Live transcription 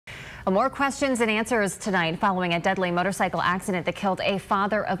More questions and answers tonight following a deadly motorcycle accident that killed a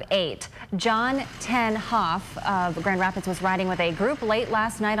father of 8. John 10 Hoff of Grand Rapids was riding with a group late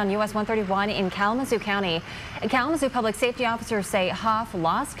last night on US-131 in Kalamazoo County. Kalamazoo public safety officers say Hoff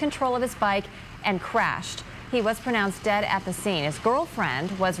lost control of his bike and crashed. He was pronounced dead at the scene. His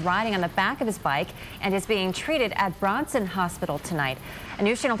girlfriend was riding on the back of his bike and is being treated at Bronson Hospital tonight.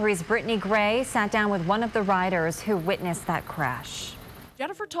 News Channel 3's Brittany Gray sat down with one of the riders who witnessed that crash.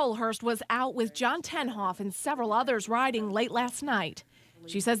 Jennifer Tolhurst was out with John Tenhoff and several others riding late last night.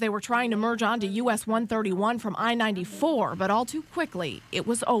 She says they were trying to merge onto US-131 from I-94, but all too quickly, it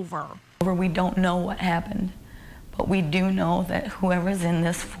was over. We don't know what happened, but we do know that whoever's in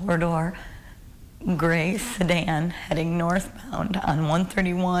this four-door gray sedan heading northbound on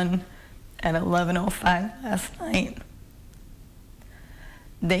 131 at 11:05 last night,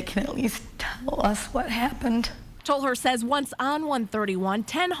 they can at least tell us what happened. Tolhurst says once on 131,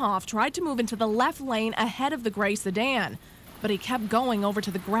 Tenhoff tried to move into the left lane ahead of the gray sedan, but he kept going over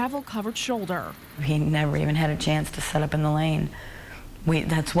to the gravel-covered shoulder. He never even had a chance to set up in the lane.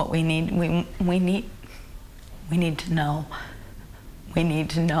 That's what we need. We need to know. We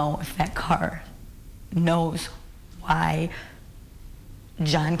need to know if that car knows why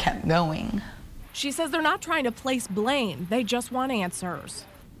John kept going. She says they're not trying to place blame. They just want answers.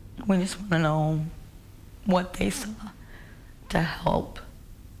 We just want to know what they saw to help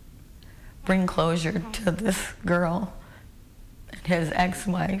bring closure to this girl and his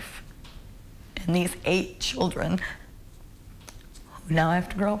ex-wife and these 8 children who now have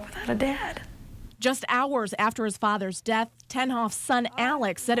to grow up without a dad. Just hours after his father's death, Tenhoff's son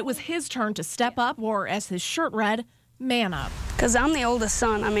Alex said it was his turn to step up, or as his shirt read, man up. Because I'm the oldest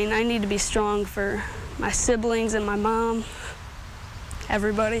son. I mean, I need to be strong for my siblings and my mom,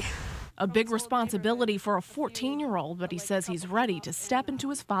 everybody. A big responsibility for a 14-year-old, but he says he's ready to step into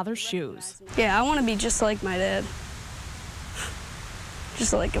his father's shoes. Yeah, I want to be just like my dad.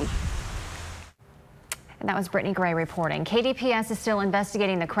 Just like him. And that was Brittany Gray reporting. KDPS is still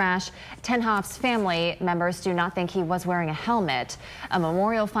investigating the crash. Tenhoff's family members do not think he was wearing a helmet. A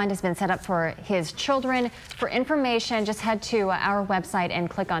memorial fund has been set up for his children. For information, just head to our website and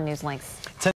click on news links.